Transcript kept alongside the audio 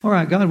All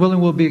right, God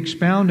willing, we'll be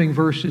expounding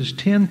verses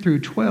 10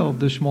 through 12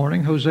 this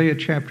morning, Hosea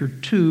chapter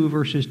 2,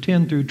 verses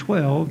 10 through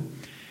 12.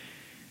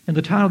 And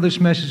the title of this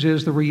message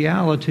is The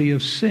Reality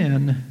of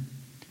Sin.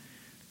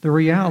 The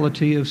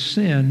Reality of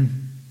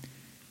Sin.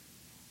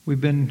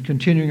 We've been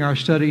continuing our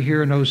study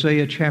here in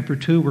Hosea chapter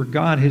 2, where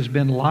God has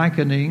been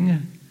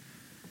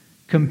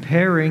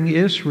comparing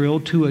Israel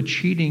to a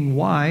cheating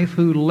wife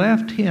who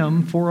left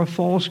him for a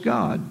false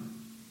god.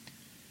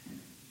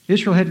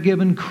 Israel had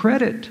given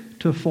credit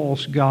to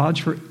false gods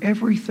for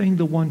everything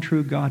the one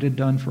true God had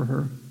done for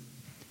her.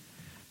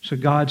 So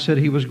God said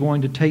he was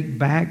going to take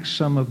back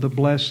some of the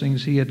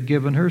blessings he had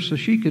given her so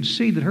she could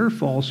see that her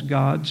false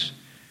gods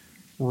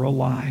were a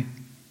lie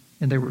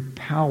and they were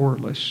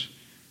powerless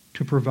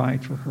to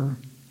provide for her.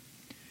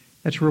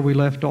 That's where we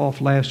left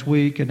off last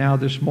week, and now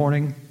this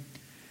morning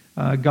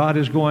God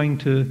is going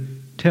to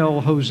tell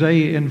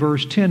Hosea in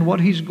verse 10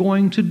 what he's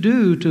going to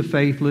do to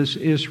faithless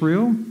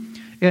Israel.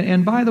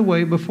 And by the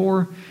way,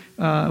 before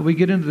we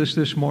get into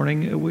this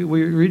morning,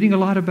 we're reading a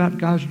lot about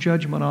God's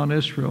judgment on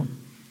Israel.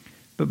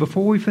 But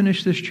before we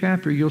finish this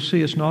chapter, you'll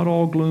see it's not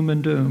all gloom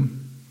and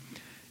doom.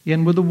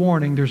 In with the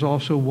warning, there's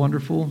also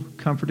wonderful,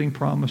 comforting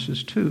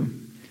promises too.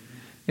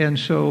 And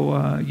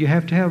so you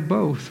have to have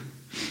both.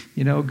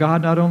 You know,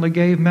 God not only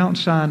gave Mount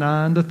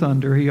Sinai and the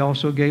thunder, he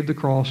also gave the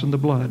cross and the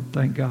blood,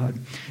 thank God.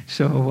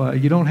 So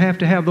you don't have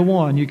to have the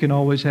one, you can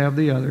always have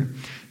the other.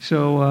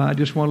 So I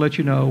just want to let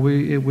you know,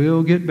 it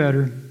will get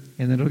better,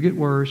 and then it'll get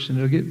worse, and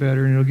it'll get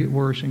better, and it'll get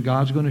worse, and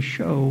God's going to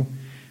show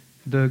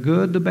the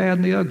good, the bad,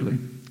 and the ugly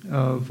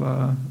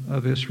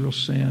of Israel's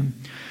sin.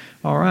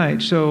 All right,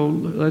 so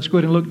let's go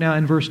ahead and look now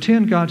in verse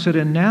 10. God said,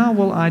 "And now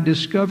will I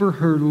discover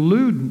her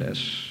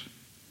lewdness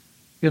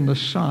in the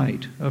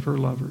sight of her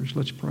lovers."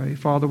 Let's pray.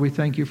 Father, we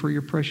thank you for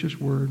your precious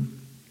word.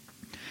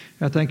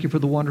 I thank you for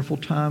the wonderful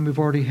time we've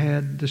already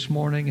had this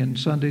morning in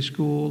Sunday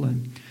school,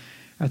 and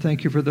I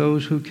thank you for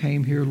those who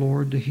came here,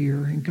 Lord, to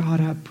hear. And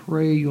God, I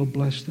pray you'll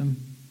bless them.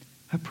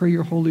 I pray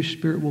your Holy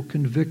Spirit will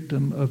convict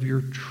them of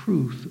your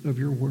truth, of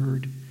your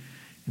word,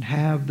 and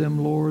have them,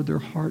 Lord, their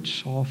hearts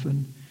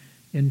soften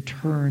and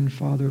turn,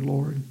 Father,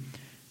 Lord,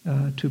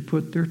 to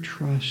put their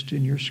trust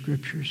in your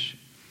scriptures.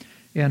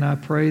 And I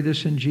pray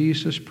this in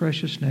Jesus'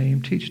 precious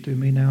name. Teach to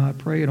me now, I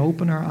pray, and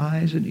open our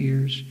eyes and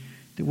ears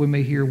that we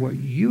may hear what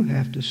you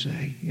have to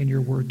say in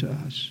your word to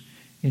us.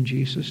 In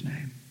Jesus'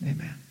 name,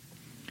 amen.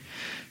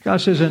 God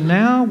says, "And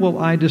now will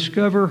I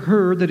discover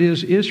her," that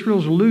is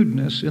Israel's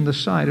lewdness, "in the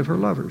sight of her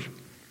lovers."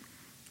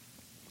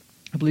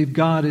 I believe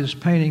God is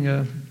painting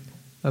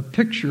a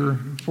picture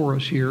for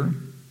us here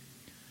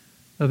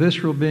of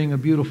Israel being a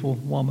beautiful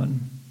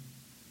woman,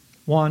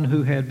 one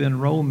who had been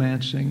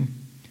romancing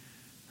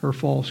her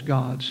false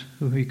gods,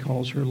 who he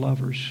calls her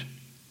lovers.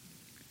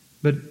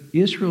 But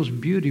Israel's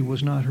beauty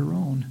was not her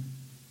own.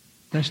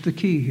 That's the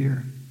key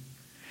here.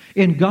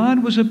 And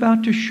God was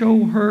about to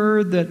show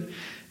her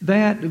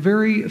that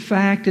very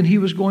fact, and he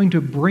was going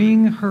to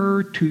bring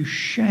her to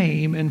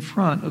shame in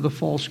front of the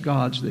false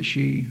gods that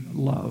she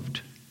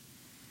loved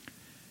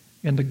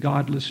and the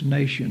godless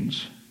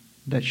nations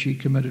that she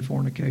committed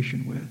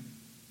fornication with.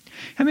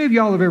 How many of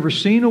y'all have ever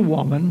seen a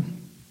woman?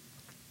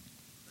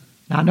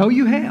 I know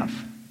you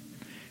have.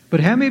 But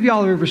how many of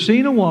y'all have ever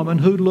seen a woman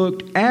who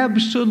looked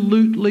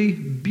absolutely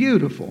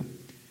beautiful,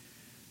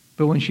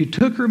 but when she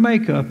took her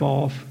makeup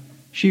off,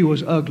 she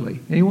was ugly?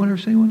 Anyone ever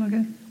seen one like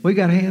that? We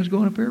got hands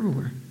going up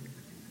everywhere.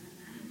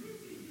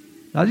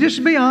 Now, just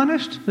to be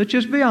honest, let's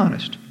just be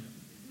honest.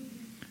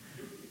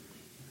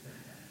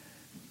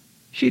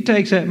 She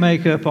takes that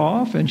makeup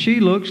off, and she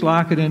looks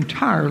like an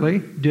entirely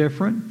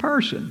different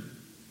person.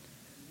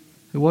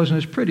 It wasn't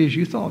as pretty as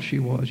you thought she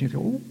was. You go,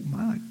 oh,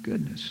 my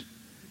goodness.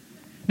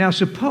 Now,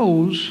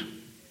 suppose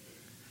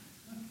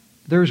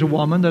there's a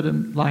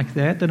woman like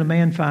that a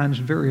man finds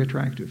very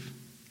attractive.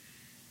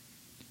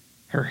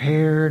 Her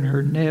hair and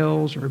her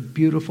nails are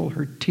beautiful.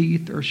 Her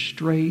teeth are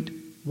straight,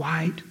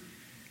 white,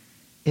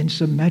 and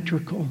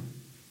symmetrical.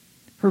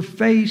 Her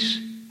face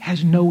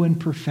has no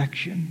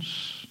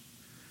imperfections.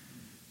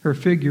 Her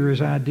figure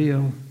is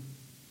ideal.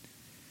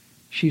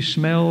 She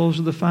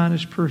smells the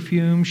finest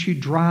perfume. She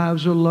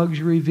drives a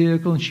luxury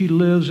vehicle, and she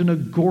lives in a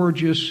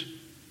gorgeous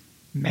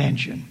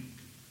mansion.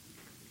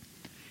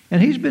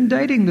 And he's been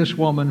dating this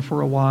woman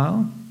for a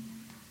while.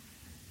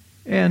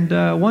 And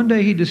one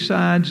day he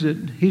decides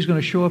that he's going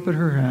to show up at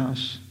her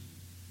house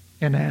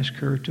and ask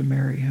her to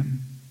marry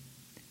him.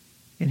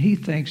 And he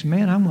thinks,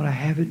 man, I'm going to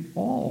have it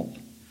all.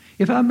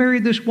 If I marry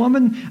this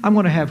woman, I'm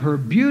going to have her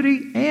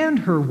beauty and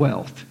her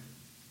wealth.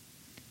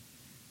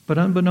 But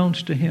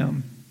unbeknownst to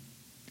him,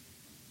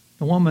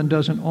 the woman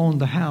doesn't own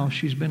the house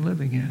she's been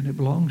living in. It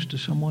belongs to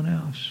someone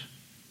else.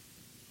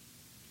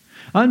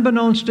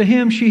 Unbeknownst to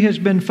him, she has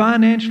been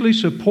financially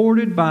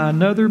supported by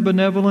another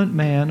benevolent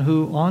man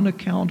who, on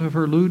account of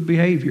her lewd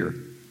behavior,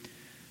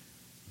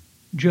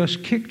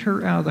 just kicked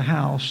her out of the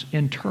house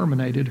and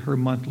terminated her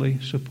monthly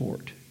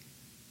support.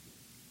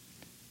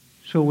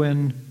 So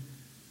when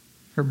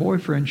her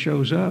boyfriend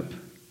shows up,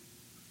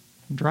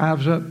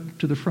 drives up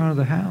to the front of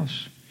the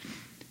house,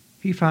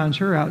 he finds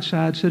her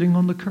outside sitting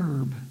on the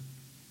curb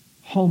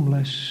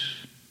homeless,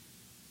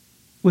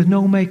 with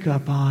no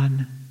makeup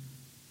on.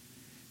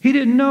 He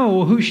didn't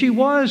know who she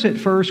was at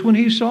first when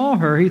he saw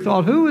her. He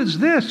thought, who is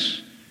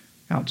this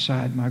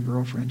outside my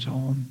girlfriend's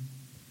home?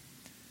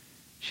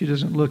 She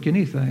doesn't look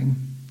anything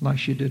like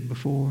she did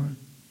before.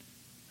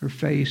 Her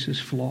face is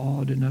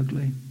flawed and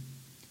ugly.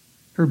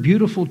 Her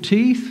beautiful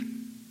teeth,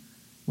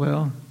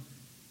 well,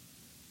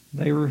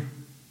 they were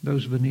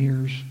those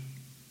veneers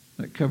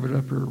that covered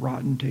up her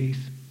rotten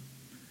teeth.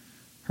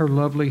 Her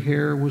lovely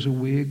hair was a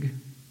wig.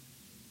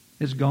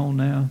 It's gone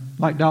now.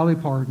 Like Dolly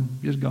Parton,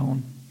 it's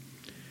gone.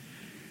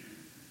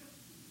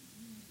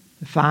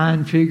 The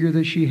fine figure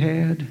that she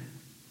had,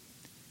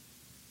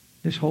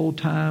 this whole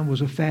time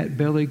was a fat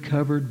belly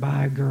covered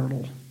by a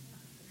girdle.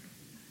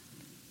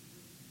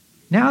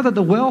 Now that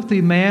the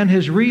wealthy man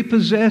has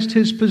repossessed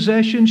his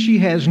possessions, she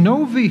has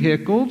no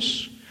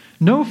vehicles,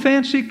 no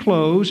fancy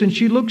clothes, and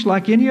she looks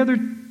like any other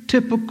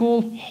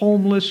typical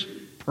homeless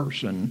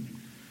person.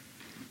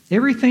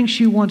 Everything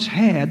she once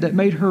had that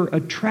made her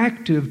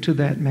attractive to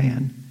that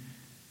man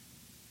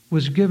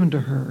was given to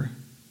her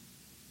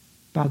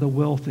by the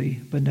wealthy,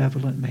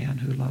 benevolent man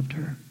who loved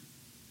her.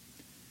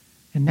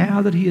 And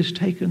now that he has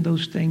taken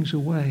those things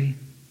away,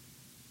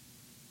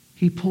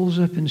 he pulls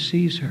up and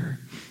sees her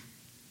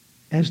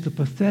as the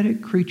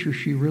pathetic creature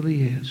she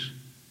really is,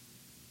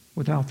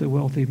 without the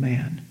wealthy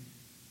man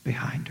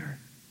behind her.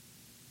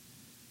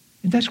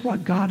 And that's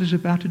what God is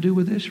about to do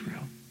with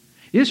Israel.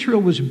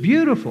 Israel was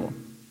beautiful.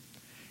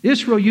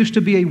 Israel used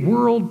to be a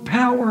world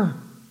power.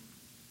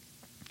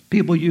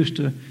 People used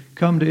to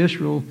come to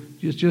Israel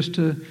just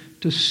to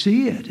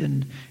see it.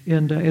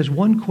 And as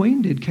one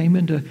queen did, came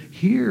in to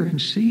hear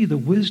and see the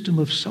wisdom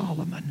of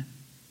Solomon.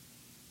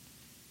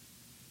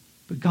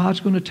 But God's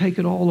going to take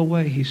it all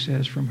away, he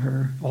says, from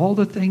her. All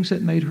the things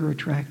that made her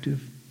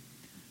attractive.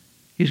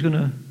 He's going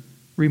to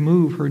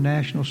remove her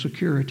national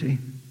security.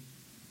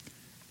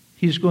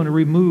 He's going to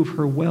remove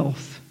her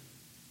wealth.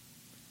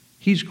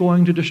 He's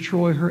going to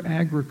destroy her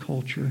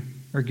agriculture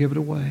or give it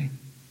away.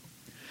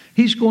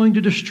 He's going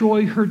to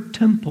destroy her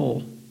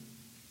temple.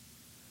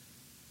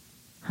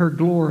 Her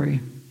glory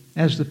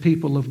as the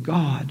people of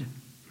God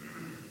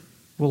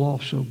will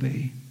also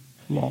be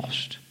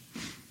lost.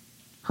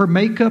 Her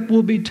makeup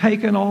will be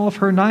taken off,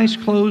 her nice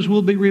clothes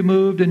will be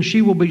removed, and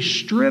she will be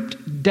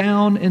stripped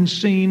down and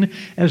seen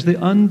as the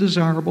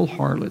undesirable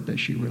harlot that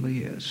she really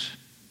is.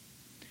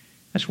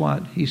 That's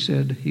what he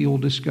said, he will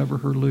discover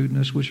her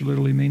lewdness, which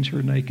literally means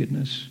her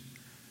nakedness.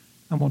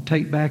 I'm going to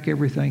take back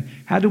everything.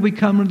 How did we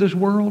come into this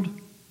world?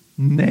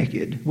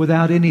 Naked,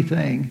 without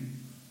anything.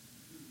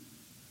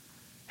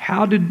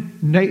 How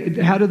did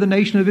the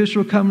nation of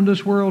Israel come into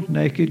this world?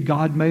 Naked.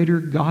 God made her.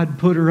 God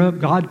put her up.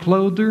 God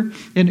clothed her.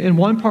 In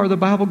one part of the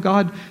Bible,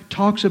 God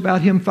talks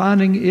about him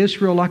finding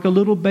Israel like a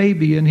little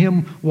baby and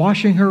him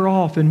washing her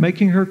off and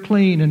making her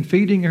clean and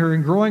feeding her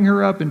and growing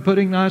her up and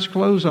putting nice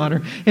clothes on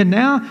her. And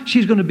now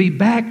she's going to be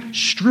back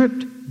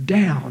stripped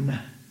down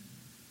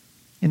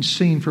and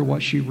seen for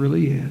what she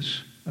really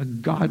is, a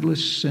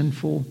godless,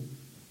 sinful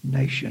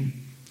nation.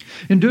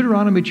 In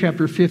Deuteronomy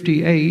chapter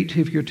 58,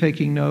 if you're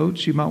taking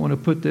notes, you might want to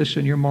put this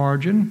in your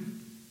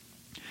margin.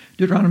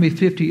 Deuteronomy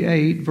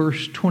 58,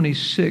 verse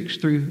 56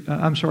 through,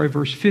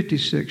 verse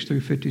 56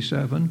 through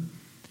 57.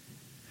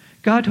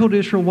 God told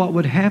Israel what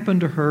would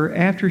happen to her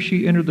after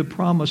she entered the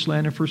promised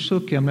land and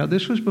forsook him. Now,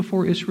 this was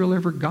before Israel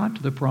ever got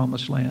to the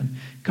promised land.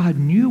 God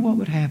knew what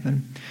would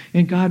happen.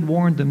 And God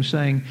warned them,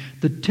 saying,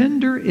 the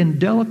tender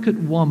and delicate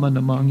woman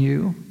among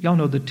you, y'all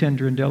know the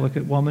tender and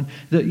delicate woman.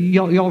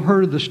 Y'all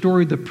heard of the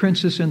story, The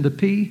Princess and the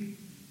Pea?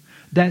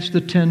 That's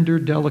the tender,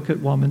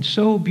 delicate woman.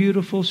 So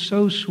beautiful,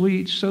 so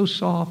sweet, so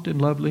soft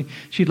and lovely.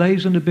 She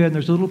lays on the bed and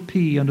there's a little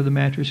pea under the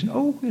mattress. And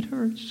oh, it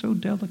hurts. So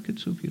delicate,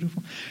 so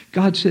beautiful.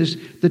 God says,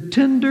 the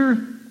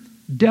tender,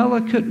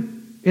 delicate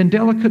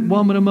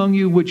woman among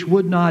you, which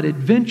would not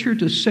adventure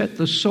to set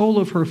the sole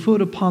of her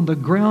foot upon the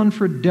ground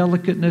for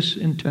delicateness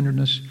and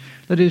tenderness.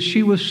 That is,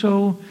 she was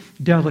so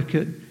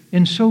delicate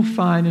and so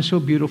fine and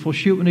so beautiful,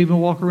 she wouldn't even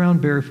walk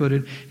around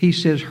barefooted. He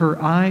says,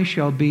 her eye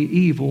shall be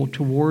evil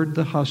toward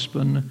the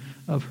husband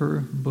of her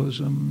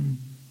bosom,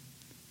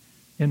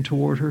 and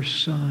toward her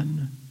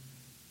son,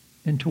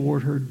 and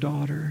toward her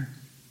daughter,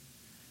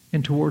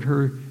 and toward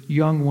her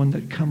young one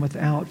that cometh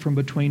out from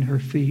between her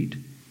feet,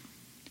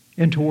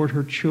 and toward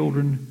her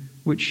children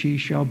which she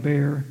shall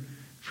bear,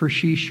 for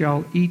she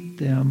shall eat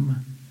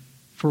them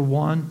for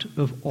want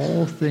of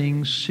all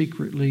things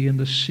secretly in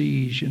the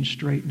siege and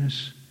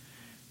straitness,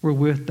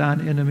 wherewith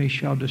thine enemy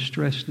shall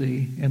distress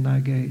thee in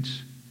thy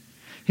gates.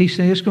 He's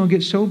saying it's going to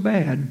get so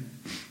bad.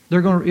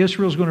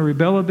 Israel's going to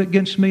rebel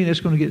against me, and it's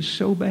going to get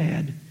so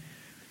bad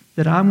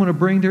that I'm going to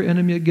bring their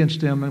enemy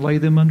against them and lay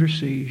them under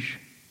siege.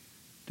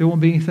 There won't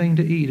be anything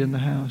to eat in the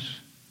house.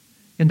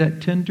 And that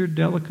tender,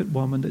 delicate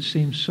woman that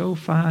seems so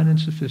fine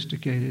and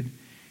sophisticated,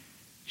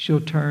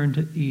 she'll turn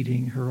to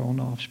eating her own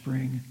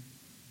offspring.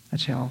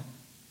 That's how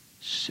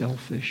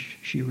selfish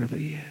she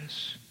really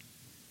is.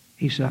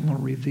 He said, I'm going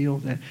to reveal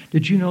that.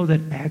 Did you know that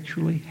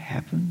actually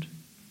happened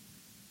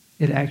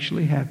It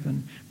actually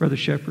happened. Brother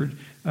Shepherd,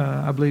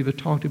 I believe, had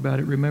talked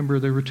about it. Remember,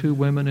 there were two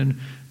women,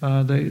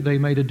 and they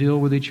made a deal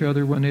with each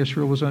other when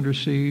Israel was under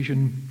siege.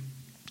 And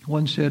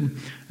one said,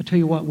 I tell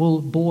you what,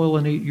 we'll boil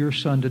and eat your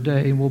son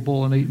today, and we'll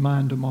boil and eat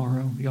mine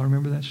tomorrow. Y'all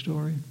remember that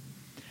story?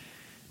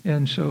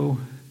 And so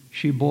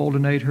she boiled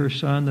and ate her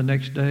son. The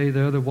next day,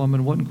 the other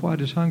woman wasn't quite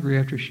as hungry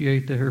after she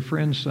ate her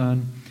friend's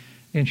son,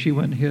 and she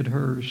went and hid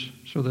hers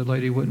so the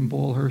lady wouldn't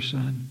boil her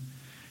son.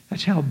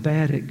 That's how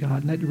bad it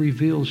got, and that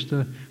reveals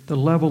the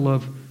level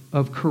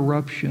of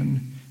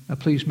corruption.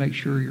 Please make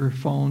sure your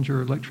phones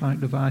or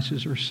electronic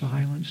devices are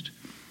silenced,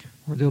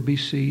 or they'll be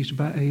seized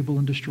by Abel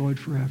and destroyed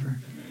forever.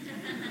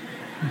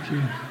 Thank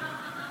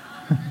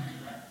you.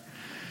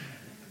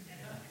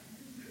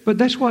 But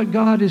that's what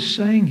God is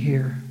saying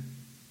here.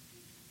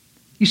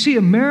 You see,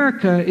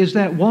 America is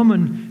that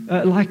woman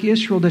like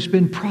Israel that's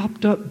been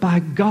propped up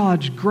by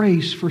God's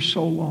grace for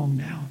so long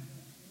now.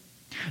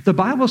 The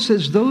Bible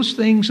says those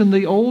things in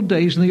the old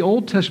days, in the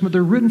Old Testament,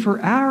 they're written for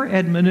our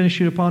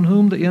admonition upon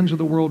whom the ends of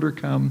the world are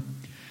come.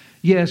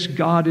 Yes,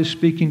 God is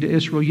speaking to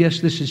Israel. Yes,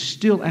 this is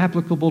still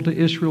applicable to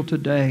Israel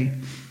today.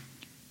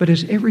 But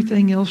as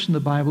everything else in the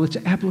Bible, it's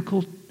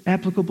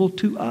applicable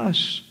to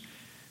us.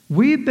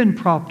 We've been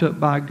propped up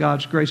by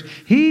God's grace.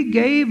 He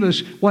gave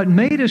us what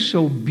made us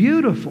so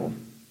beautiful.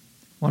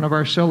 One of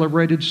our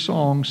celebrated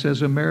songs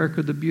says,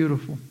 America the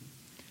Beautiful,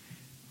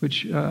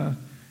 which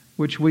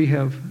we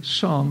have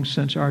sung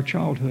since our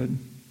childhood.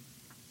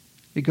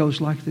 It goes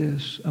like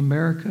this: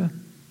 America,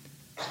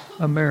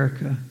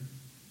 America,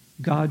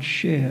 God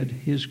shed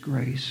His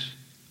grace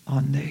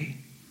on thee.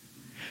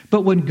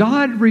 But when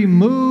God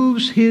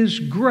removes His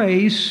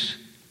grace,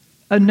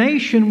 a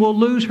nation will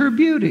lose her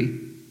beauty.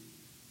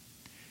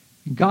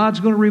 God's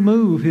going to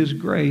remove His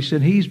grace,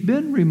 and He's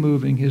been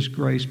removing His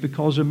grace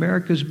because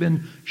America's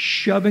been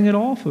shoving it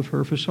off of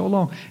her for so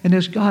long. And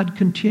as God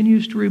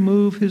continues to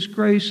remove His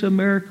grace,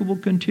 America will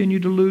continue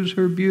to lose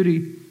her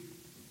beauty.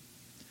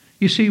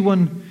 You see,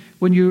 when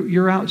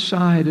you're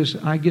outside, as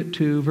I get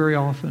to very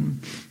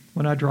often,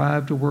 when I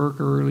drive to work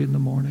early in the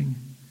morning,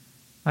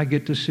 I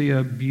get to see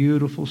a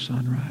beautiful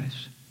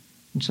sunrise.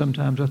 And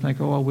sometimes I think,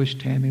 I wish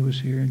Tammy was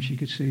here and she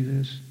could see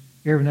this.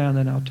 Every now and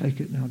then I'll take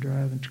it and I'll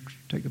drive and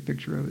take a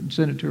picture of it and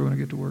send it to her when I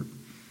get to work.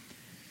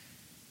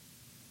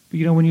 But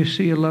when you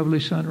see a lovely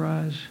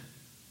sunrise,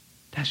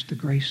 that's the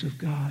grace of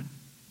God.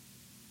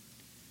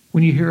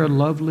 When you hear a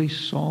lovely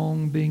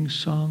song being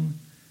sung,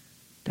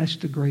 that's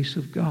the grace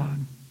of God.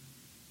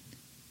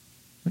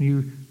 When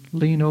you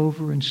lean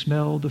over and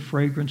smell the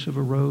fragrance of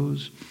a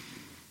rose,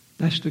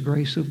 that's the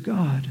grace of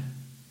God.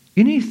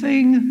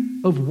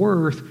 Anything of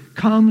worth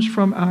comes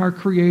from our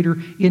Creator,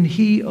 and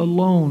He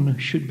alone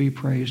should be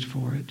praised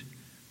for it.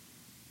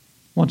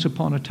 Once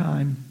upon a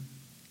time,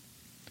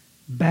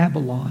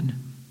 Babylon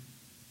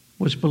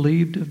was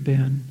believed to have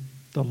been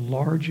the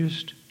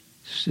largest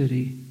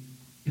city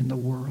in the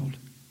world.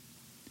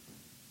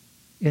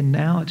 And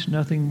now it's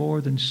nothing more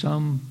than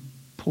some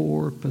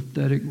poor,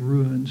 pathetic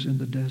ruins in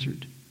the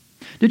desert.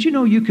 Did you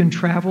know you can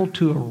travel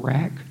to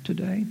Iraq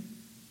today?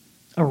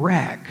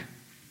 Iraq.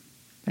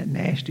 That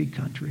nasty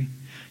country.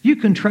 You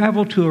can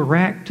travel to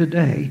Iraq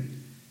today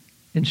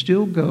and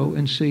still go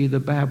and see the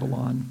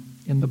Babylon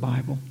in the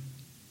Bible.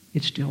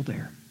 It's still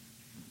there.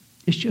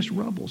 It's just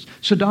rubbles.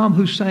 Saddam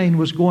Hussein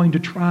was going to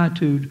try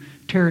to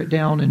tear it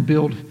down and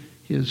build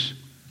his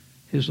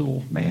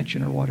little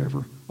mansion or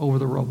whatever over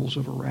the rubbles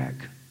of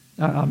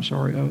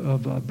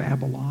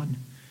Babylon.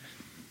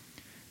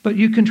 But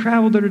you can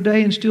travel there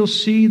today and still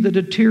see the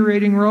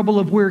deteriorating rubble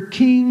of where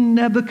King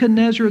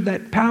Nebuchadnezzar,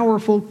 that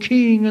powerful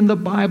king in the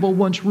Bible,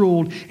 once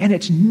ruled. And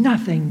it's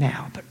nothing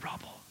now but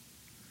rubble.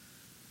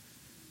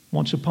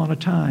 Once upon a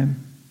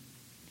time,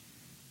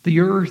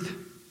 the earth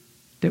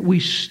that we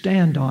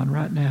stand on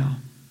right now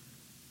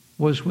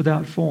was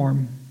without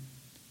form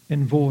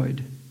and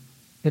void,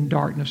 and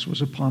darkness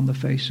was upon the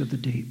face of the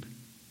deep.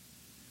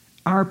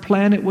 Our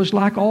planet was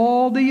like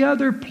all the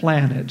other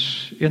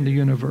planets in the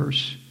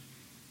universe.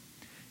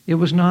 It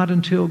was not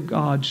until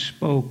God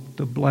spoke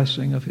the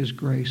blessing of His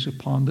grace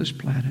upon this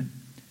planet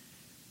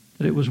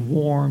that it was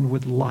warmed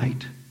with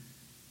light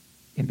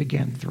and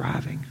began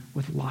thriving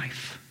with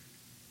life.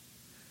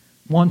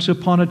 Once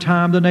upon a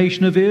time, the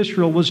nation of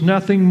Israel was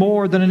nothing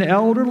more than an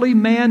elderly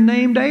man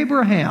named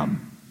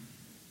Abraham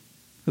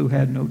who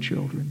had no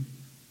children.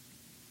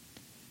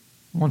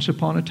 Once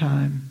upon a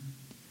time,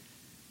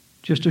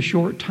 just a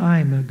short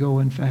time ago,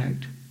 in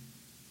fact,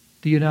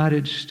 the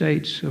United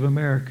States of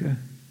America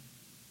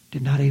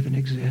did not even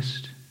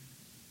exist.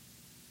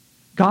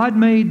 God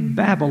made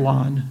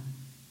Babylon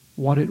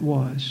what it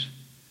was.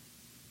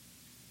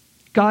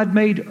 God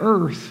made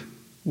earth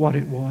what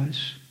it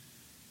was.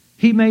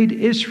 He made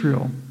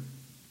Israel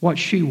what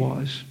she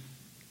was.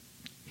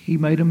 He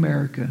made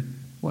America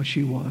what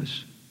she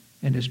was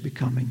and is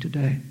becoming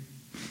today.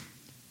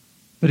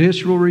 But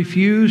Israel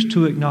refused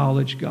to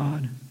acknowledge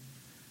God.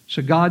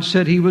 So God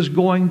said He was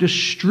going to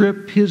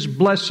strip His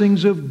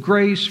blessings of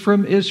grace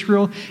from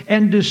Israel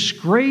and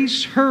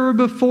disgrace her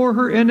before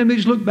her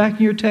enemies. Look back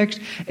in your text.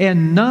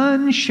 And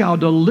none shall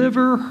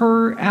deliver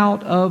her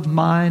out of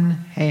mine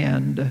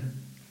hand.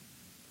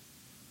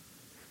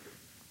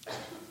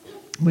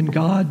 When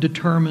God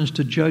determines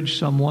to judge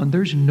someone,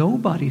 there's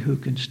nobody who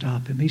can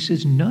stop Him. He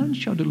says, none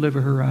shall deliver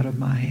her out of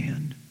my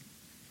hand.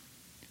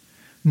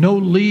 No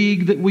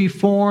league that we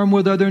form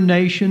with other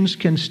nations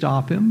can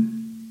stop Him.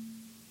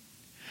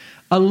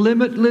 A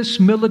limitless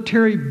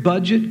military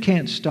budget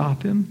can't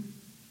stop Him.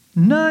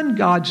 None,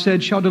 God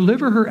said, shall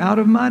deliver her out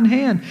of mine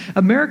hand.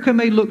 America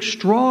may look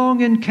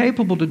strong and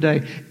capable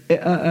today.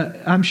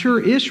 I'm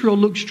sure Israel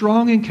looked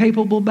strong and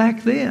capable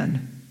back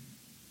then.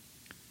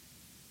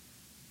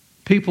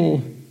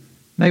 People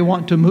may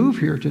want to move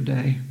here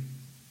today.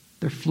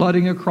 They're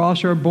flooding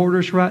across our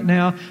borders right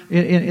now,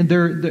 and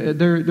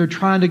they're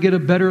trying to get a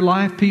better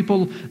life.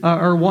 People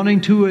are wanting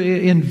to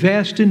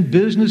invest in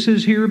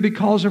businesses here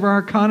because of our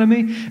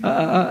economy.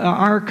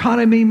 Our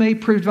economy may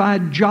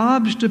provide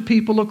jobs to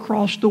people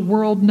across the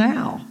world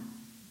now.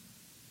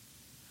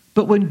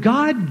 But when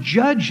God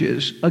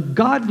judges a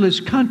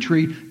godless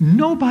country,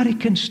 nobody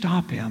can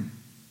stop Him.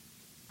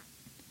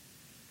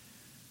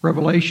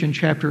 Revelation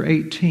chapter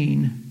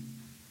 18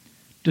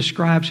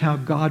 describes how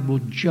God will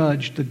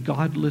judge the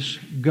godless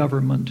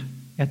government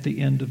at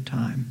the end of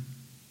time.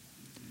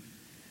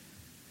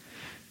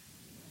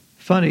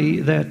 Funny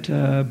that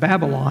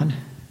Babylon,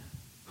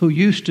 who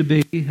used to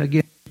be,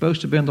 again,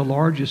 supposed to have been the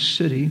largest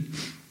city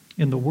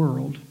in the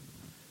world,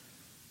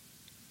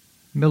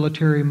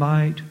 military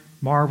might,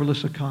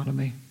 marvelous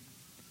economy,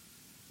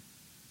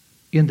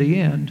 in the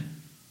end,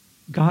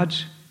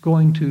 God's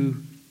going to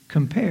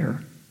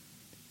compare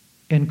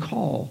and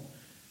call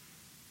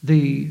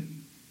the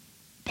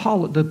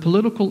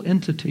political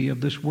entity of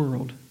this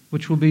world,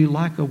 which will be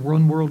like a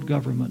one world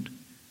government.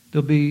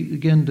 They'll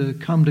begin to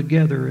come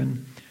together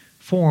and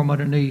form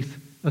underneath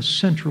a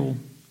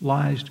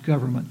centralized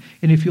government.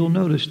 And if you'll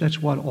notice, that's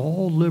what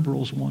all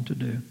liberals want to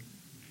do.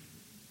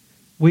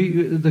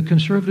 The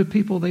conservative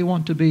people, they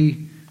want to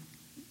be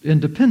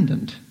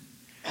independent.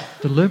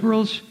 The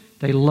liberals,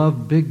 they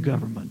love big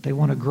government. They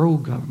want to grow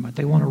government.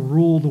 They want to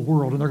rule the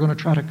world, and they're going to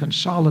try to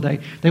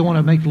consolidate. They want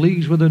to make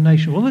leagues with a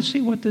nation. Well, let's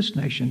see what this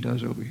nation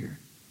does over here.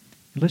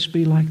 Let's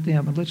be like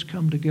them, and let's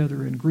come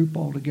together and group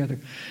all together.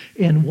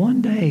 And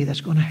one day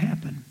that's going to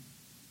happen.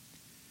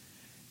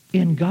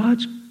 And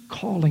God's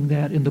calling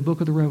that in the book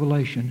of the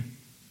Revelation,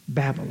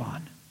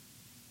 Babylon.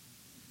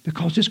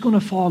 Because it's going to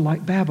fall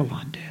like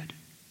Babylon did.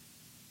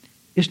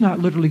 It's not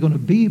literally going to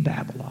be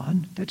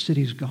Babylon. That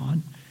city's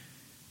gone.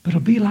 But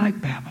it'll be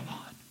like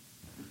Babylon.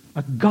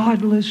 A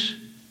godless,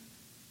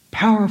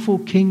 powerful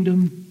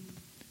kingdom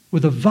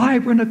with a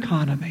vibrant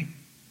economy.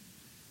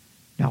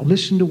 Now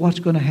listen to what's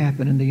going to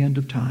happen in the end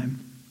of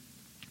time,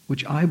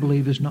 which I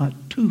believe is not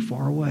too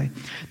far away.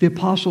 The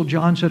Apostle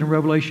John said in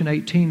Revelation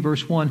 18,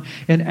 verse 1,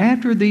 "And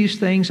after these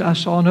things I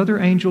saw another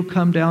angel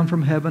come down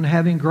from heaven,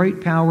 having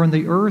great power, and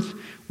the earth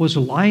was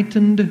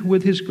lightened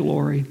with his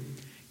glory.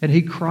 And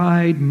he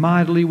cried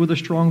mightily with a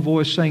strong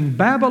voice, saying,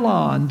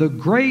 Babylon, the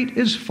great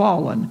is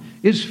fallen,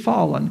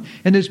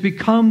 and has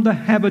become the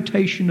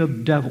habitation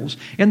of devils,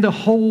 and the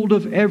hold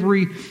of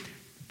every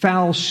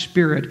foul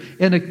spirit,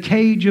 and a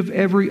cage of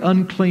every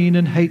unclean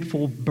and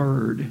hateful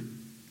bird.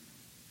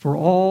 For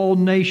all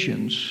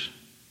nations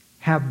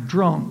have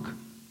drunk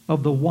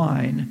of the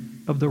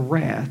wine of the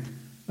wrath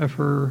of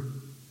her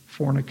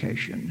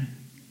fornication.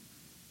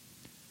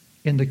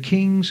 And the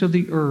kings of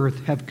the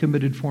earth have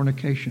committed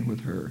fornication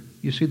with her."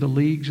 You see the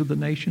leagues of the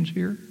nations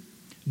here,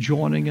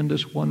 joining in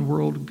this one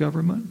world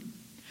government.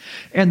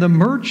 "And the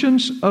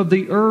merchants of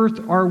the earth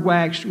are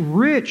waxed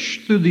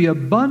rich through the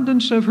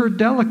abundance of her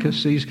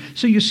delicacies."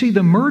 So you see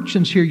the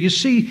merchants here. You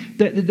see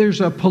that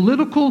there's a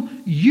political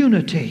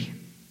unity.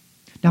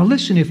 Now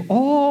listen, if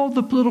all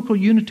the political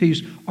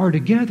unities are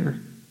together,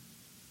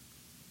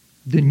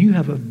 then you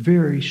have a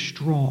very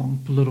strong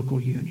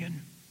political union.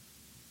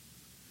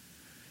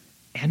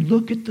 And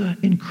look at the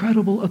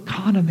incredible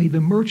economy.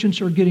 The merchants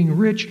are getting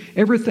rich.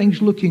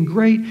 Everything's looking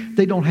great.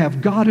 They don't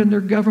have God in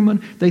their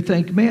government. They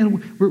think,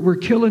 man, we're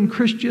killing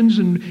Christians,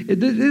 and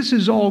this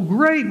is all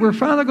great. We're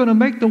finally going to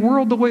make the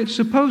world the way it's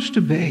supposed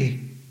to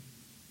be.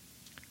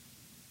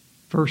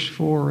 Verse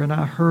 4, "And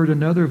I heard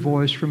another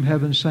voice from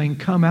heaven saying,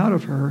 Come out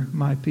of her,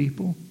 my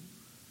people."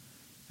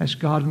 That's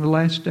God in the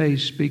last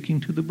days speaking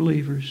to the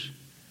believers,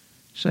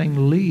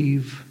 saying,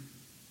 leave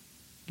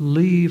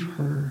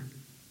her.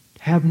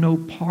 Have no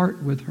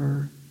part with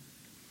her.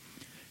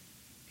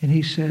 And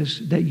he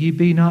says, "That ye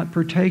be not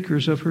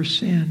partakers of her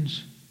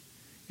sins,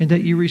 and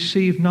that ye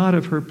receive not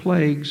of her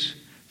plagues.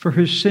 For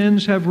her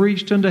sins have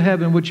reached unto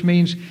heaven," which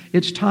means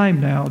it's time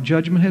now.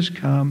 Judgment has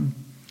come.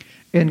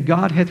 "And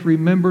God hath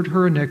remembered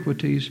her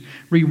iniquities.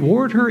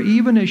 Reward her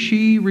even as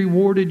she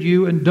rewarded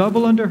you, and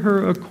double unto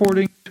her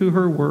according to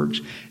her works.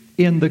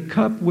 In the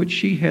cup which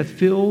she hath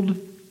filled,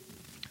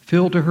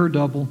 fill to her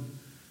double."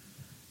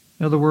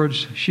 In other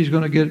words, she's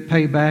going to get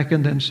paid back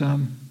and then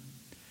some.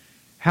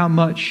 How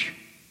much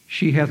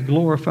She hath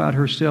glorified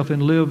herself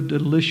and lived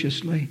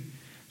deliciously.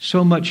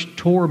 So much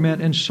torment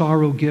and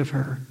sorrow give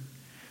her.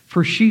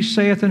 For she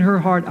saith in her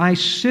heart, I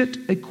sit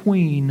a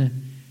queen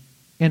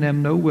and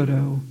am no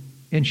widow,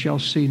 and shall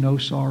see no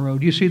sorrow.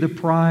 Do you see the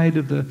pride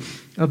of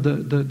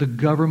the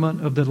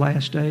government of the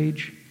last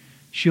age?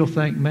 She'll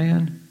think,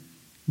 man,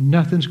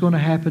 nothing's going to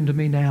happen to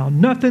me now.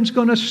 Nothing's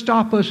going to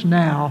stop us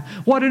now.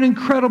 What an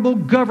incredible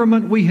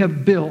government we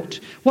have built.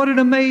 What an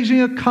amazing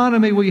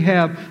economy we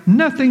have.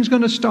 Nothing's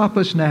going to stop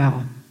us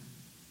now.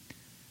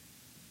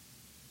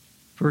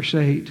 Verse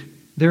 8,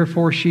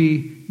 Therefore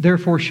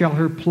shall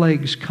her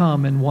plagues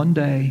come in one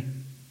day,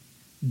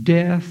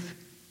 death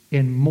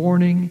and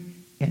mourning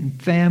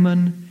and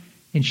famine,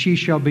 and she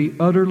shall be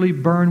utterly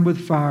burned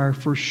with fire,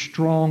 for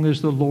strong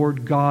is the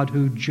Lord God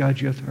who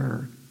judgeth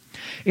her.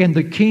 And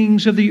the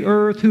kings of the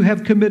earth who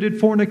have committed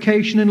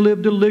fornication and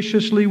lived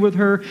deliciously with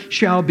her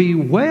shall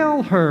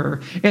bewail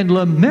her and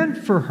lament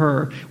for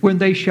her when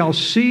they shall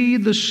see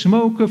the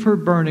smoke of her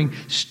burning,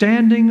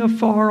 standing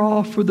afar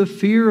off for the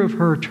fear of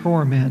her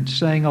torment,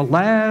 saying,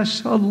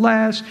 Alas,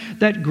 alas,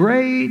 that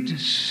great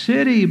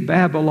city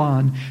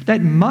Babylon,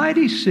 that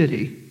mighty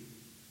city,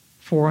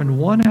 for in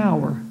 1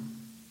 hour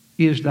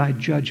is thy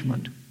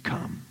judgment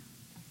come.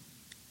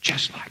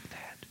 Just like that.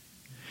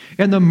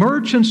 And the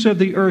merchants of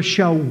the earth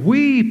shall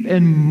weep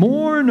and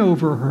mourn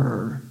over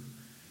her,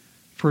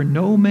 for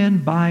no man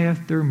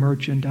buyeth their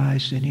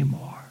merchandise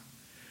anymore.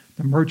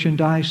 The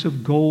merchandise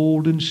of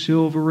gold and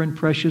silver and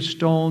precious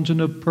stones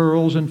and of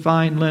pearls and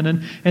fine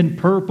linen and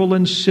purple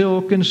and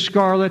silk and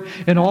scarlet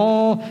and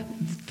all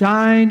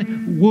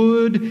fine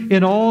wood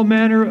and all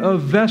manner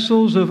of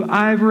vessels of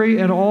ivory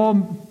and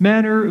all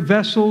manner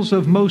vessels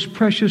of most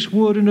precious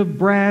wood and of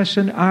brass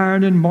and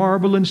iron and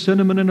marble and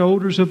cinnamon and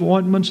odors of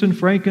ointments and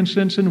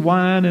frankincense and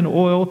wine and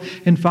oil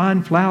and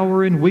fine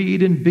flour and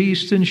wheat and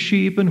beasts and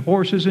sheep and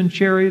horses and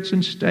chariots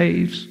and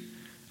slaves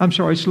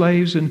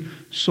and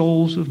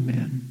souls of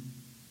men.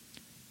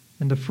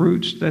 And the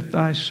fruits that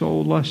thy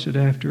soul lusted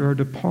after are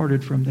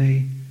departed from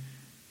thee,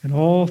 and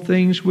all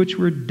things which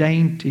were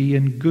dainty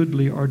and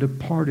goodly are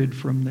departed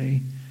from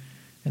thee,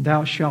 and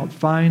thou shalt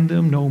find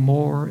them no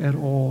more at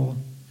all.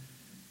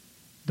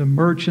 The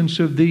merchants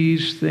of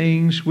these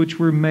things which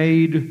were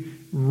made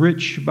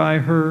rich by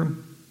her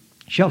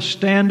shall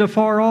stand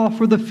afar off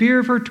for the fear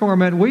of her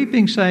torment,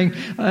 weeping, saying,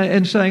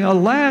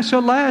 Alas,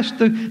 alas,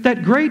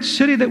 that great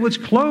city that was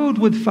clothed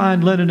with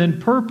fine linen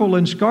and purple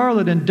and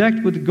scarlet and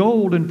decked with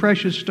gold and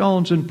precious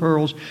stones and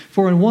pearls,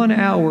 for in 1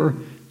 hour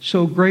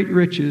so great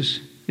riches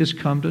is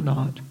come to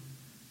naught.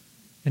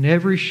 And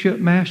every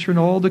shipmaster and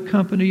all the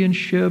company in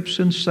ships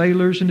and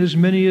sailors and as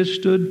many as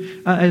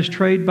stood as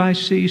trade by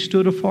sea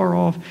stood afar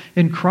off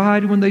and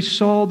cried when they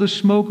saw the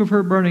smoke of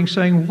her burning,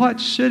 saying,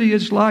 What city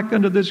is like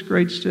unto this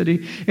great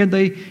city? And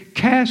they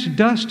cast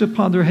dust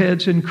upon their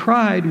heads and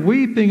cried,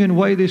 weeping and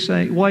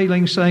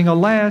wailing, saying,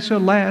 Alas,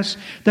 alas,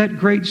 that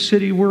great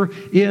city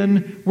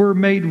wherein were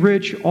made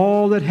rich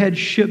all that had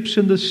ships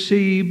in the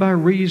sea by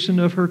reason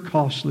of her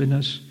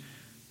costliness.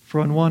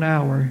 For in 1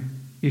 hour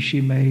is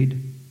she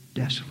made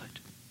desolate.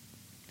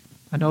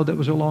 I know that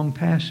was a long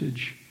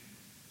passage,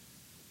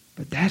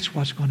 but that's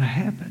what's going to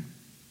happen.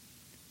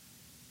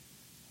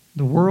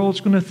 The world's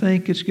going to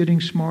think it's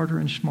getting smarter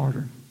and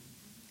smarter.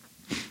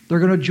 They're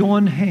going to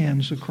join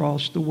hands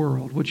across the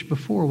world, which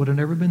before would have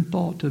never been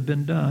thought to have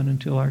been done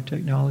until our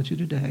technology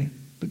today,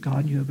 but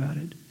God knew about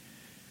it.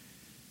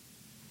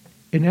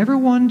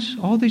 And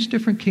all these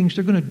different kings,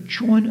 they're going to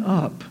join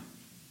up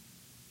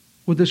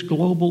with this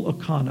global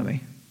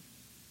economy.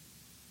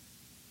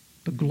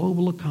 The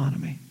global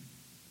economy.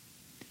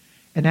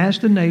 And as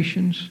the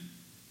nations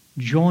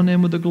join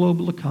in with the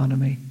global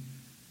economy,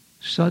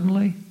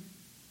 suddenly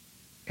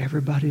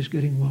everybody's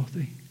getting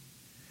wealthy.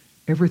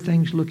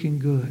 Everything's looking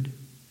good.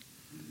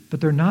 But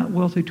they're not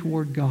wealthy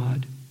toward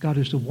God. God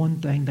is the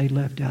one thing they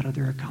left out of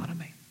their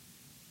economy.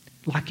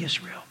 Like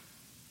Israel.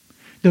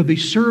 They'll be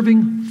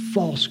serving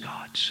false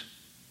gods.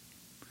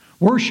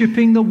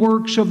 Worshiping the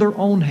works of their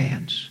own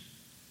hands.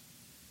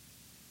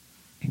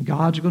 And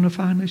God's going to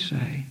finally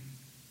say,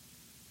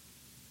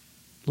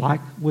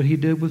 like what he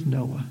did with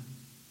Noah,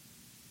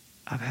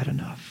 I've had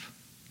enough.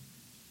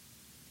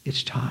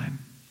 It's time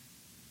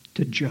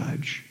to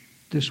judge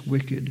this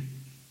wicked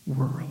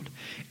world.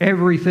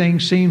 Everything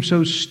seems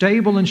so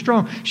stable and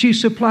strong. She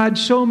supplied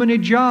so many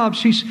jobs.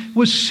 She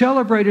was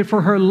celebrated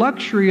for her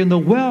luxury and the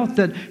wealth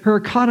that her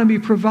economy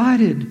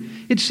provided.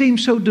 It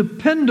seems so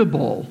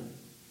dependable,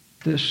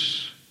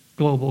 this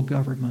global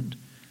government.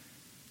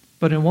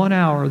 But in 1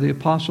 hour, the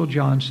Apostle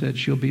John said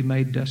she'll be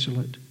made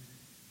desolate.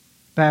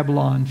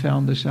 Babylon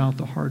found this out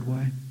the hard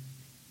way.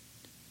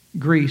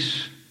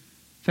 Greece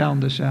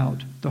found this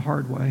out the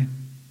hard way.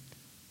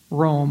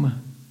 Rome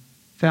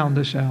found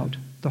this out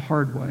the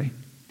hard way.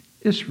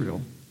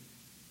 Israel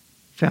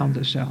found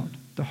this out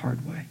the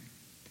hard way.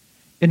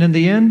 And in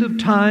the end of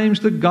times,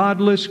 the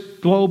godless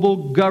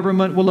global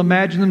government will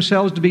imagine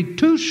themselves to be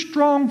too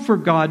strong for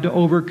God to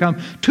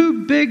overcome,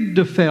 too big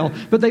to fail.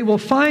 But they will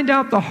find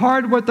out the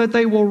hard way that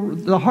they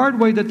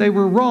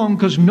were wrong,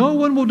 because no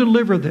one will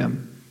deliver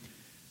them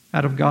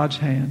out of God's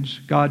hands.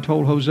 God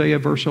told Hosea,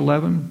 verse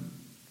 11,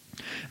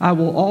 I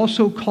will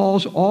also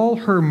cause all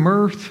her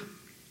mirth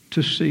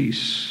to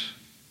cease.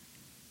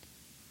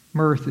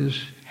 Mirth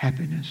is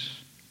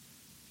happiness,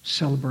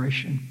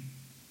 celebration.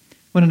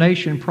 When a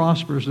nation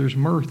prospers, there's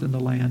mirth in the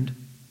land.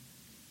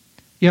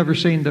 You ever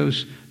seen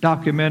those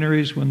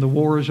documentaries when the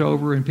war is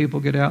over and people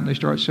get out and they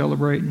start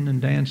celebrating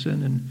and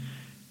dancing and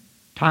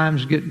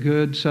times get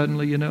good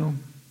suddenly, you know?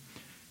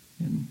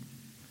 And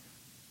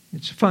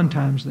it's fun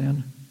times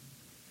then.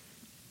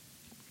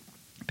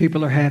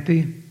 People are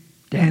happy,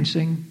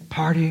 dancing,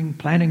 partying,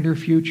 planning their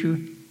future,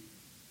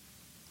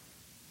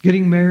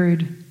 getting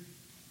married,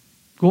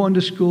 going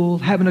to school,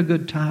 having a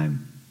good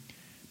time.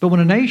 But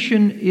when a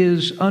nation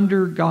is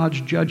under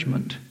God's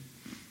judgment,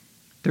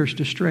 there's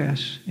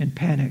distress and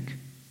panic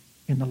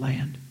in the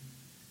land.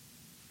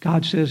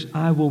 God says,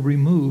 I will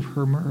remove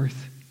her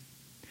mirth.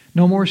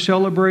 No more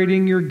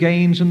celebrating your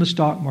gains in the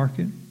stock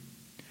market.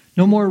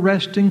 No more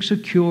resting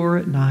secure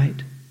at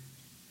night.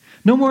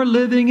 No more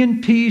living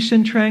in peace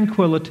and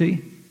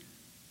tranquility.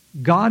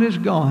 God is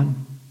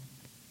gone,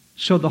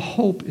 so the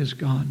hope is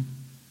gone,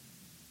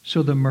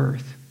 so the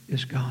mirth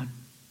is gone.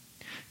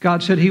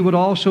 God said He would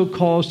also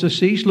cause to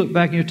cease, look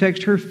back in your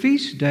text, her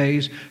feast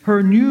days,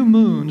 her new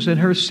moons, and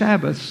her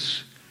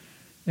Sabbaths,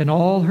 and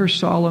all her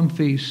solemn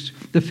feasts.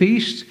 The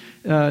feast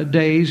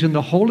days and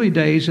the holy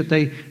days that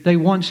they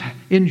once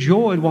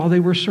enjoyed while they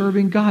were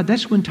serving God.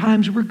 That's when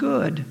times were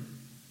good.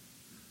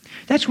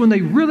 That's when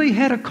they really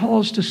had a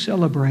cause to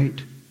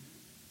celebrate.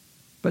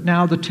 But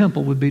now the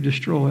temple would be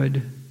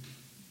destroyed.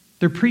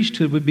 Their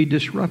priesthood would be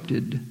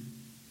disrupted.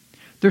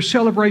 Their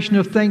celebration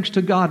of thanks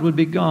to God would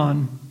be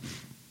gone.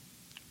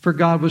 For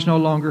God was no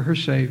longer her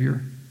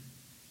Savior.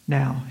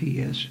 Now He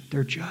is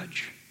their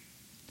judge.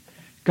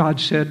 God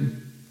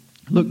said,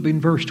 look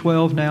in verse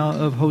 12 now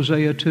of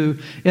Hosea 2,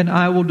 and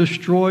I will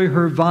destroy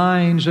her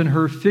vines and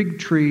her fig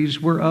trees,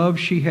 whereof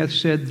she hath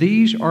said,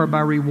 these are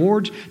my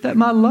rewards that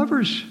my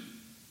lovers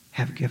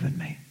have given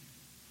me.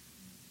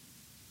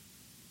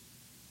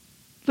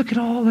 Look at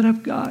all that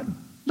I've got.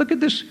 Look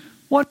at this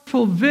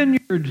wonderful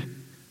vineyard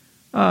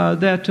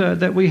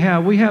that we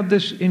have. We have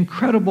this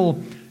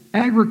incredible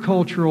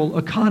agricultural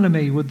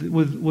economy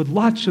with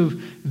lots of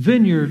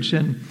vineyards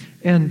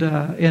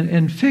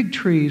and fig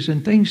trees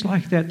and things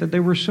like that they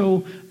were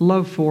so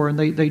loved for, and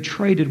they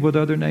traded with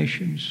other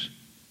nations.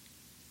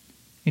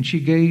 And she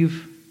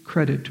gave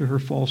credit to her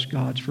false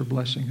gods for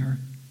blessing her.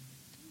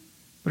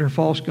 But her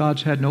false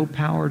gods had no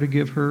power to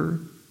give her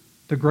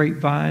the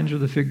grapevines or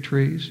the fig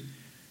trees.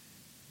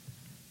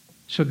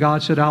 So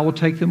God said, I will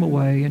take them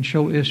away and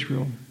show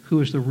Israel who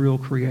is the real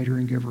creator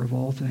and giver of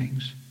all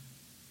things.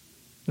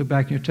 Look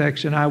back in your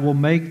text, and I will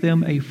make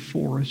them a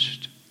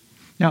forest.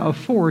 Now, a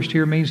forest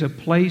here means a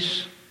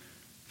place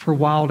for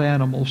wild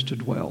animals to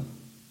dwell.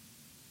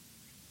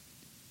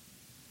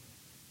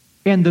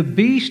 And the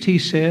beast, he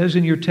says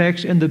in your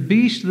text, and the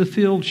beast of the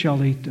field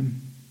shall eat them.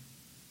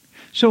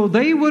 So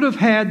they would have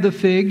had the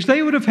figs,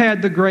 they would have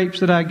had the grapes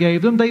that I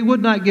gave them. They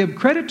would not give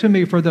credit to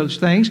me for those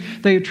things.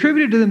 They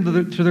attributed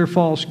them to their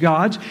false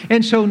gods.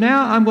 And so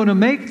now I'm going to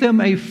make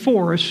them a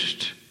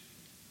forest.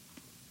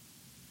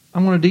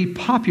 I'm going to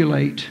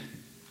depopulate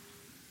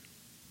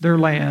their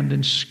land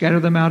and scatter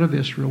them out of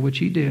Israel, which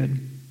He did.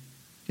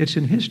 It's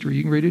in history.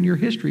 You can read it in your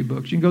history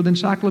books. You can go to the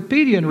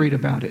encyclopedia and read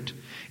about it.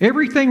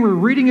 Everything we're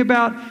reading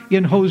about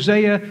in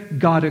Hosea,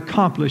 God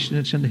accomplished, and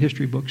it's in the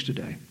history books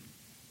today.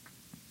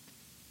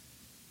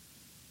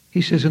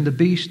 He says, and the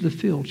beast of the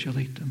field shall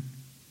eat them.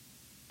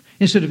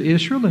 Instead of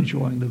Israel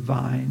enjoying the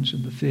vines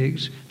and the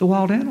figs, the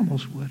wild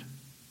animals would.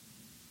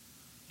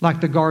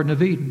 Like the Garden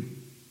of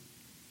Eden,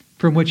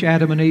 from which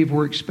Adam and Eve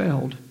were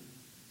expelled.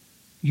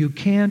 You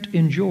can't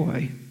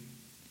enjoy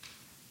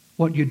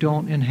what you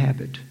don't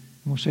inhabit.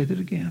 And we'll say that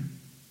again.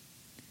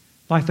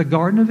 Like the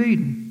Garden of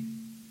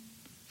Eden,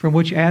 from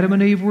which Adam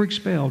and Eve were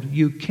expelled,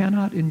 you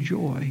cannot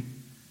enjoy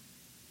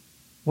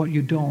what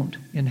you don't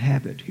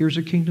inhabit. Here's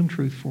a kingdom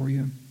truth for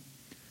you.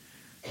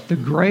 The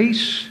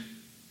grace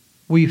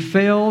we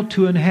fail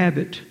to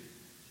inhabit,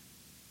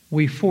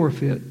 we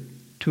forfeit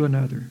to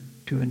another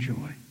to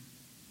enjoy.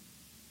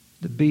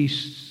 The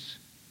beasts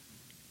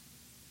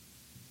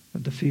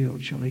of the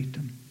field shall eat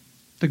them.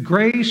 The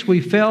grace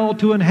we fail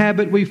to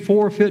inhabit, we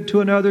forfeit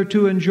to another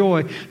to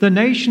enjoy. The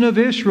nation of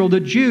Israel, the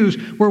Jews,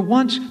 were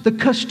once the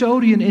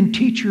custodian and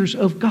teachers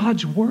of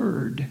God's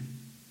Word.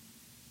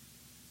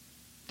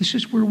 This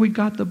is where we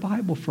got the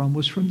Bible from,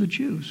 was from the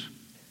Jews.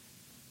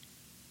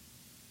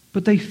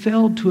 But they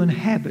failed to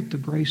inhabit the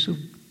grace of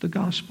the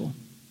gospel.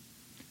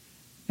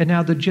 And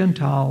now the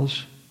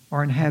Gentiles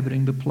are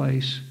inhabiting the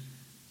place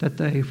that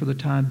they, for the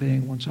time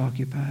being, once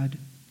occupied.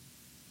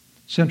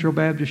 Central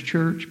Baptist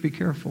Church, be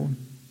careful.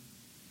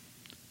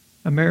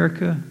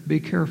 America, be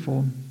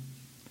careful.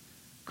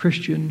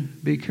 Christian,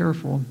 be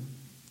careful.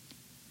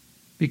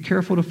 Be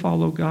careful to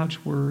follow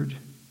God's word,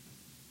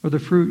 or the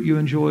fruit you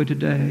enjoy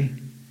today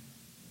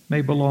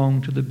may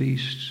belong to the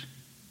beasts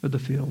of the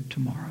field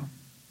tomorrow.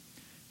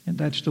 And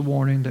that's the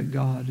warning that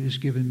God is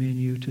giving me and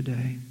you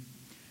today.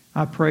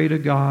 I pray to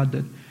God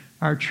that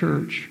our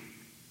church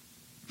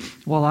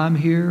while I'm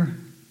here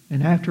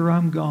and after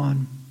I'm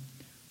gone,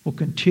 will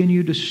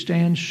continue to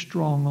stand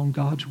strong on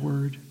God's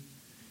Word.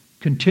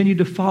 Continue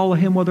to follow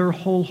Him with our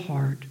whole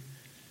heart.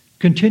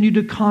 Continue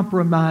to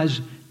compromise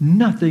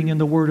nothing in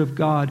the Word of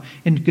God,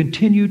 and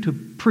continue to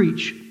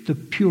preach the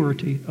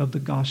purity of the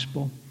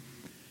gospel,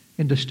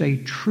 and to stay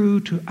true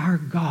to our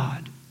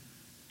God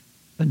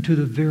unto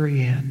the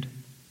very end.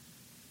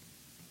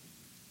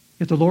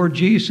 If the Lord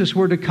Jesus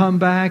were to come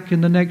back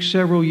in the next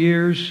several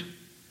years,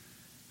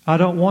 I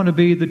don't want to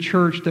be the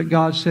church that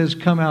God says,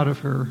 come out of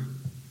her.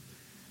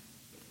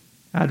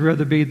 I'd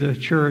rather be the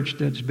church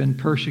that's been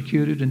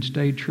persecuted and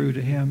stayed true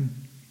to Him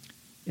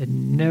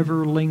and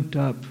never linked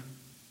up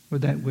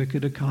with that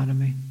wicked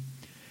economy.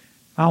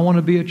 I want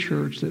to be a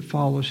church that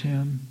follows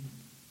Him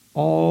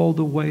all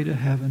the way to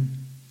heaven,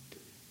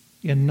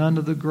 and none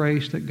of the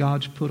grace that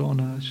God's put on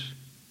us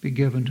be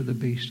given to the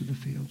beasts of the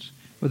fields.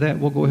 With that,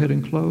 we'll go ahead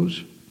and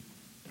close.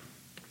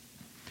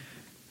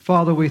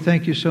 Father, we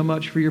thank You so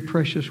much for Your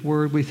precious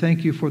word. We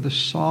thank You for the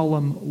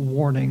solemn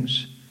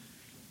warnings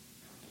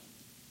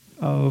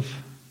of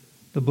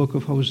the book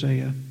of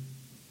Hosea.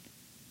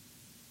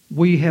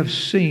 We have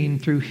seen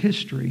through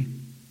history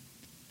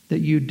that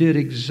You did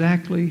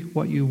exactly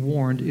what You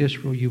warned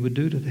Israel You would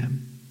do to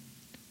them.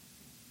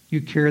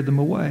 You carried them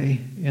away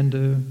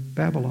into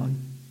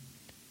Babylon.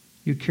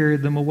 You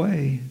carried them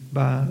away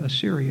by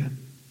Assyria.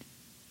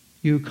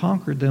 You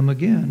conquered them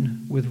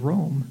again with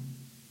Rome,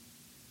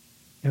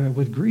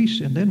 with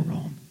Greece and then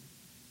Rome.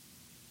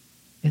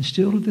 And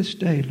still to this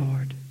day,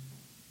 Lord,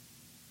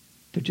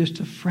 they're just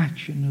a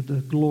fraction of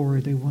the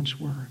glory they once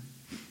were,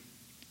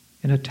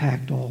 and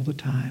attacked all the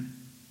time.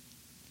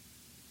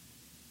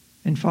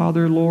 And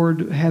Father,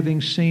 Lord,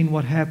 having seen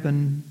what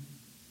happened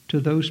to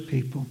those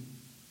people,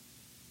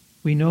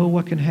 we know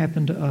what can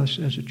happen to us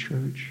as a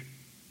church.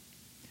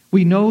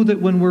 We know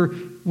that when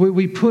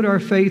we put our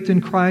faith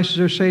in Christ as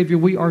our Savior,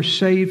 we are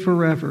saved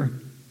forever.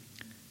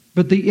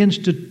 But the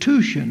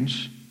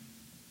institutions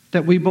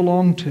that we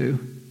belong to,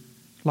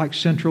 like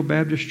Central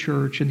Baptist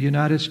Church in the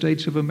United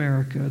States of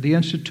America, the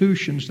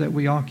institutions that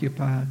we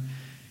occupy,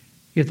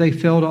 if they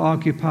fail to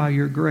occupy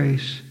Your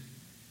grace,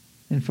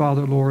 and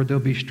Father, Lord, they'll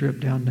be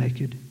stripped down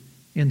naked.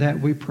 And that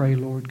we pray,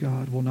 Lord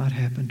God, will not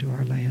happen to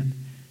our land.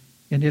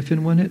 And if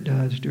and when it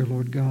does, dear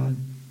Lord God,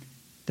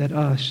 that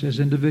us as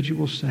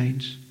individual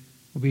saints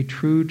will be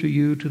true to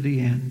You to the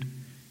end,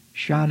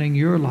 shining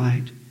Your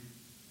light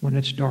when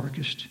it's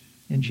darkest.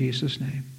 In Jesus' name.